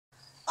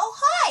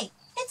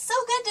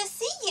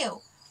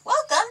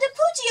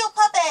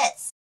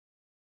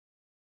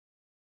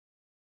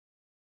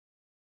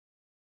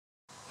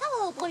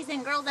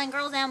and girls and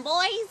girls and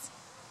boys.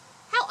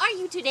 How are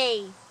you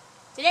today?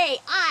 Today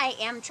I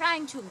am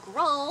trying to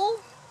grow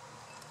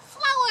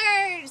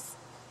flowers.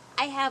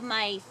 I have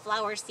my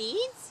flower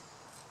seeds,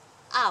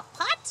 a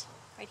pot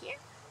right here,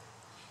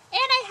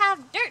 and I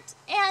have dirt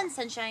and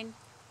sunshine.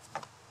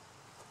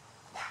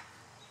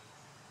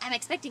 I'm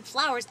expecting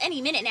flowers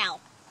any minute now.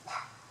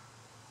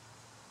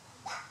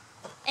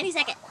 Any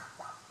second.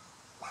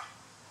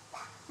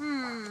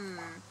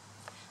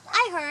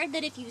 I heard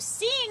that if you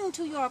sing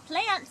to your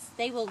plants,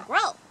 they will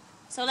grow.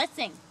 So let's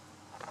sing.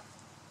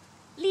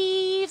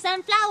 Leaves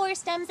and flowers,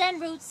 stems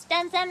and roots,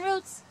 stems and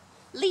roots.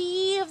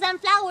 Leaves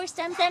and flowers,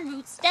 stems and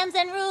roots, stems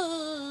and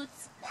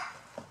roots.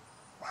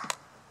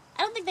 I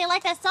don't think they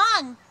like that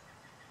song.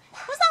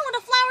 What song would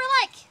a flower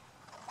like?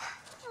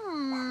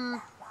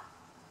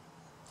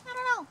 I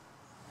don't know.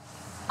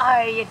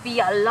 It'd be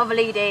a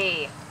lovely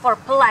day for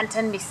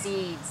planting me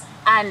seeds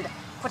and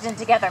putting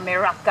together my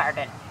rock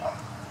garden.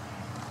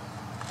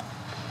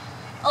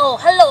 Oh,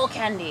 hello,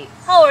 Candy.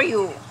 How are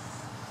you?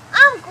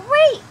 I'm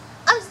great.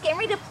 I was getting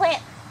ready to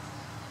plant,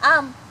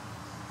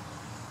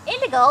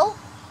 indigo.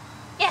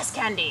 Yes,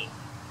 Candy.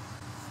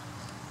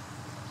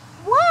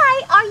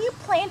 Why are you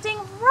planting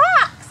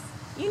rocks?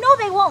 You know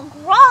they won't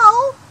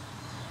grow.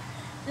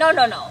 No.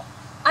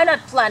 I'm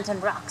not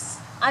planting rocks.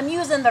 I'm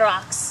using the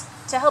rocks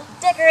to help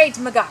decorate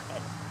my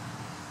garden.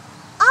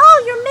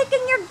 Oh, you're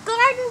making your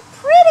garden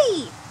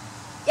pretty.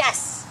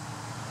 Yes.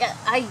 Yeah,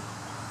 I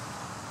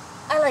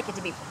like it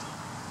to be pretty.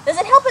 Does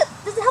it help the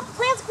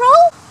plants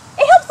grow?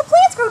 It helps the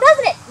plants grow,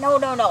 doesn't it? No.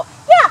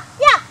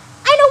 Yeah.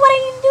 I know what I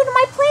need to do to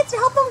my plants to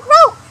help them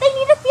grow. They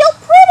need to feel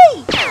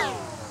pretty.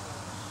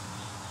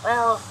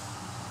 Well,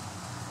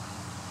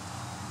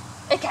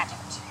 it can't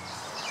hurt.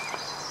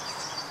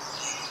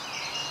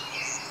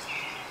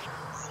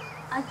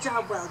 A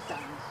job well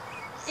done.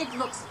 It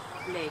looks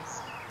lovely.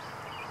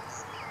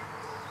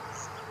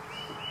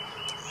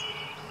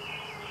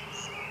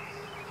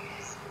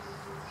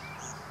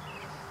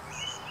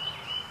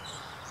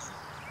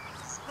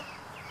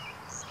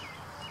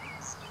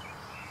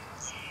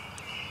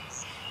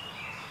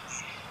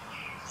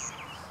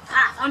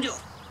 Found you.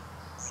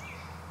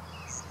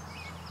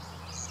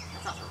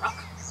 That's not a rock.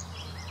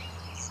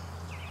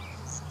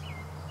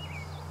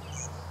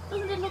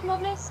 Doesn't it look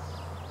lovely?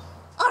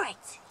 All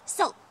right,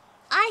 so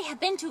I have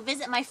been to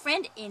visit my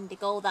friend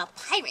Indigo the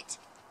pirate,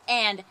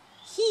 and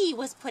he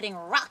was putting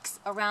rocks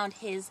around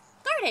his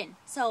garden.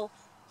 So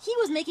he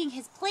was making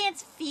his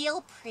plants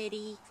feel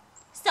pretty.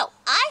 So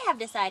I have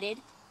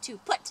decided to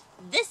put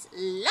this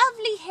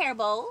lovely hair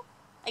bow,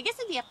 I guess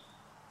it'd be a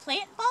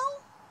plant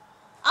bow,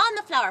 on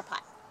the flower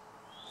pot.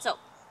 So,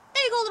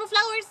 there you go, little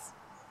flowers.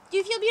 Do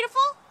you feel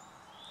beautiful?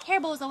 Hair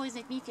bows always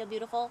make me feel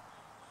beautiful.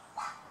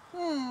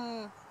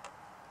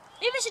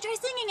 Maybe I should try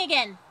singing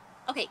again.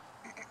 Okay.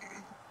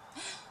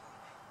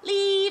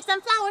 Leaves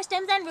and flowers,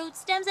 stems and roots,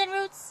 stems and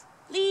roots.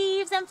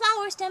 Leaves and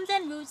flowers, stems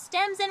and roots,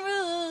 stems and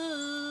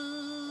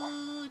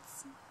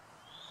roots.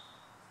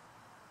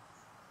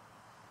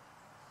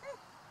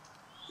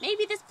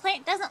 Maybe this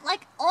plant doesn't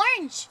like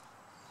orange.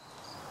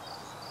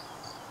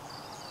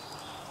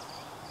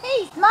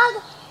 Hey,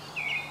 Smug.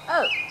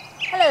 Oh,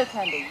 hello,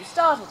 Candy. You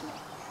startled me.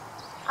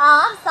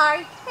 Oh, I'm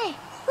sorry. Hey,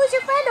 who's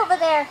your friend over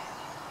there?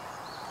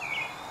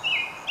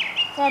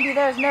 Candy,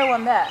 there's no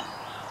one there.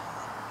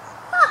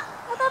 Huh,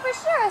 I thought for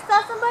sure I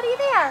saw somebody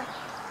there.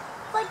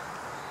 It's like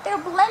they're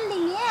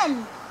blending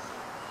in.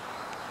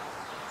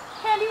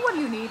 Candy, what do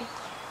you need?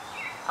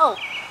 Oh,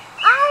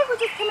 I was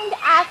just coming to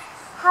ask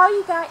how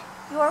you got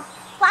your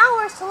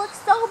flowers to look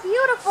so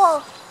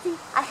beautiful. See,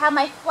 I have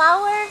my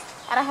flowers,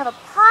 and I have a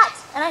pot,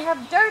 and I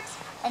have dirt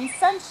and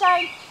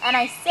sunshine, and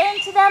I sang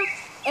to them,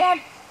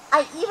 and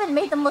I even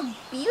made them look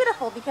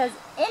beautiful because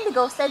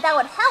Indigo said that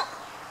would help.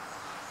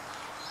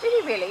 Did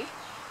he really?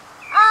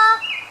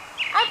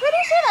 I'm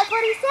pretty sure that's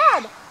what he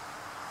said.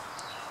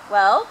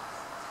 Well,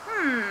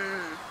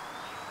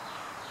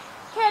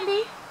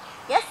 Candy?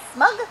 Yes,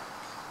 Smug?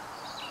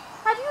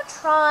 Have you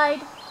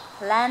tried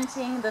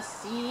planting the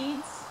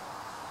seeds?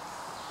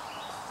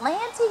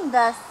 Planting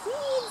the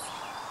seeds?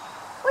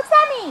 What's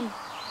that mean?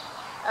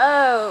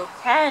 Oh,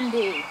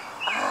 Candy.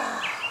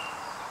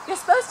 You're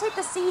supposed to take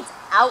the seeds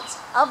out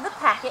of the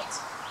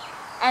packet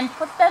and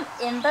put them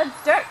in the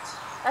dirt.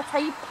 That's how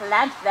you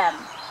plant them.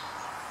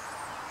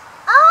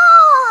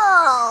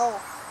 Oh!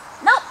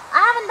 Nope,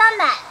 I haven't done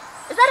that.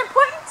 Is that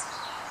important?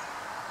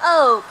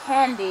 Oh,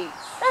 Candy,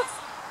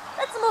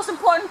 that's the most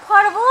important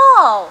part of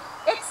all.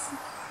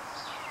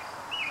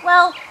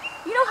 Well,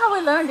 you know how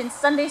we learned in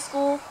Sunday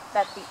school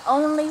that the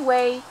only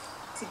way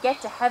to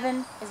get to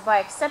heaven is by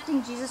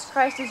accepting Jesus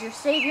Christ as your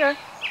Savior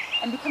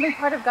and becoming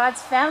part of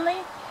God's family?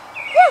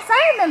 Yes,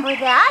 I remember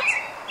that.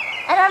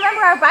 And I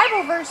remember our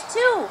Bible verse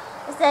too.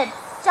 It said,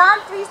 John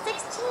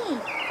 3:16,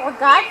 for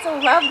God so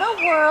loved the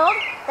world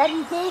that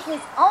he gave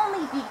his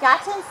only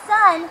begotten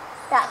Son,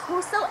 that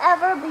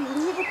whosoever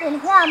believeth in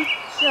him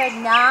should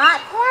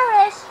not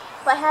perish,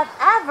 but have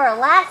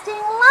everlasting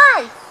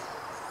life.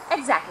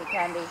 Exactly,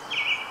 Candy.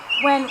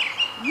 When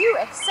you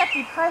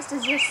accepted Christ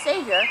as your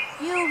Savior,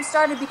 you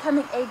started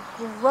becoming a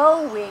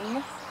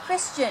growing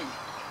Christian.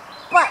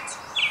 But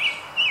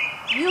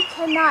you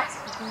cannot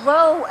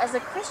grow as a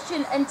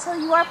Christian until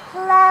you are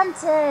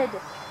planted.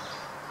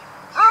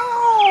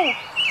 Oh,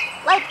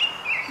 like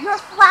your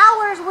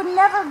flowers would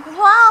never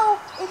grow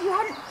if you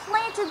hadn't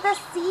planted the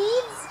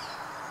seeds?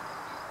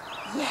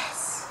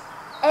 Yes,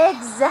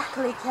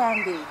 exactly,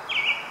 Candy.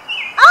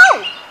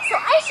 Oh, so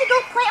I should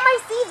go plant my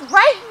seeds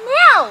right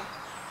now.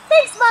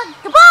 Thanks, Mug.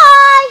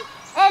 Goodbye.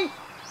 And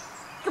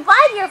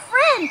goodbye to your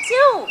friend,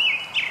 too.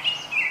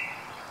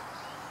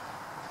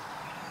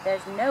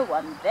 There's no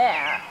one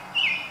there.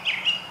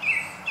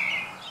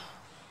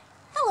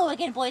 Hello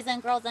again, boys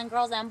and girls and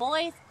girls and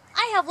boys.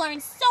 I have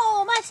learned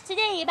so much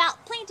today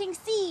about planting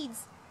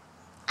seeds.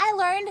 I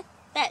learned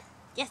that,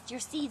 yes, your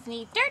seeds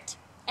need dirt,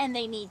 and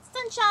they need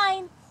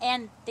sunshine,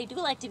 and they do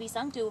like to be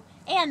sung to,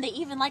 and they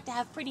even like to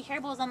have pretty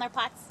hair bows on their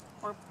pots,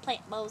 or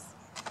plant bows.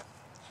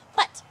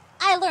 But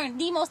I learned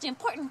the most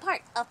important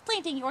part of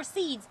planting your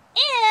seeds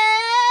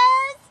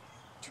is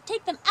to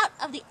take them out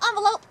of the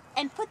envelope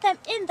and put them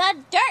in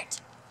the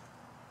dirt.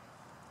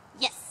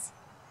 Yes,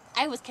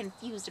 I was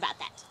confused about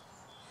that.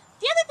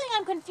 The other thing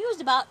I'm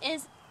confused about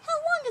is how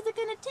long is it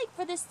going to take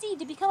for this seed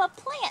to become a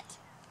plant?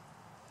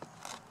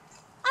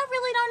 I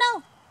really don't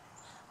know.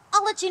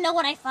 I'll let you know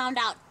when I found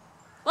out.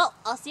 Well,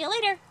 I'll see you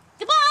later.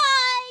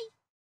 Goodbye!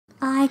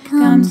 I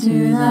come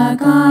to the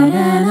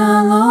garden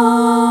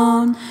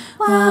alone,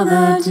 while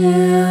the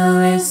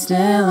dew is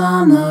still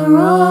on the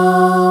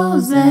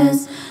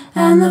roses,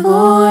 and the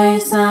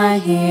voice I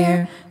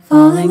hear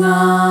falling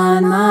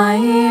on my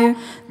ear,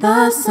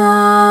 the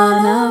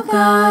Son of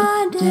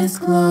God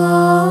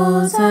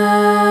discloses.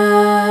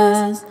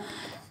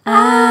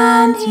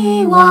 And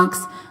he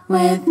walks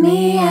with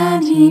me,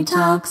 and he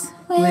talks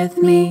with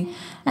me,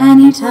 and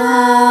he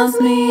tells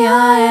me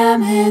I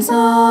am his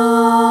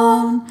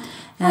own.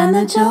 And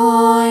the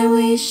joy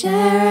we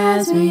share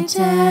as we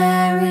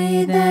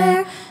tarry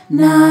there,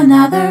 none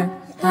other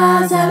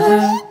has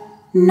ever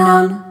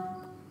known.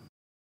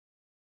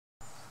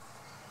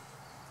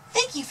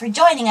 Thank you for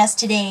joining us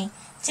today.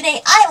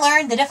 Today I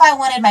learned that if I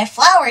wanted my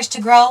flowers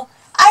to grow,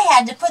 I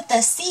had to put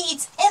the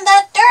seeds in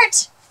the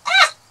dirt.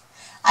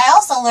 I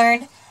also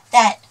learned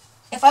that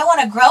if I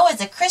want to grow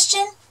as a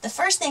Christian, the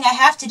first thing I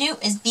have to do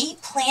is be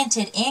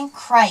planted in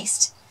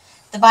Christ.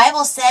 The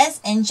Bible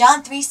says in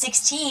John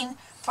 3:16,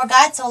 "For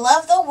God so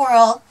loved the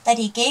world that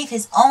he gave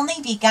his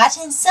only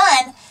begotten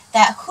Son,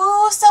 that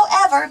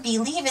whosoever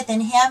believeth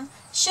in him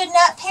should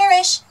not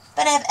perish,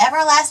 but have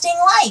everlasting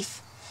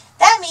life."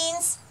 That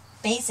means,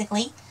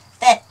 basically,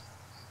 that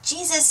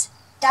Jesus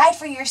died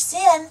for your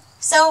sin,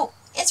 so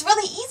it's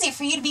really easy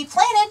for you to be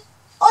planted.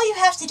 All you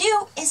have to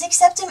do is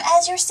accept him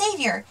as your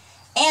Savior,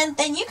 and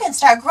then you can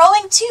start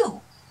growing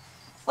too.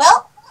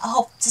 Well, I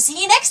hope to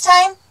see you next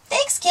time.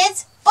 Thanks,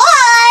 kids.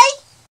 Bye!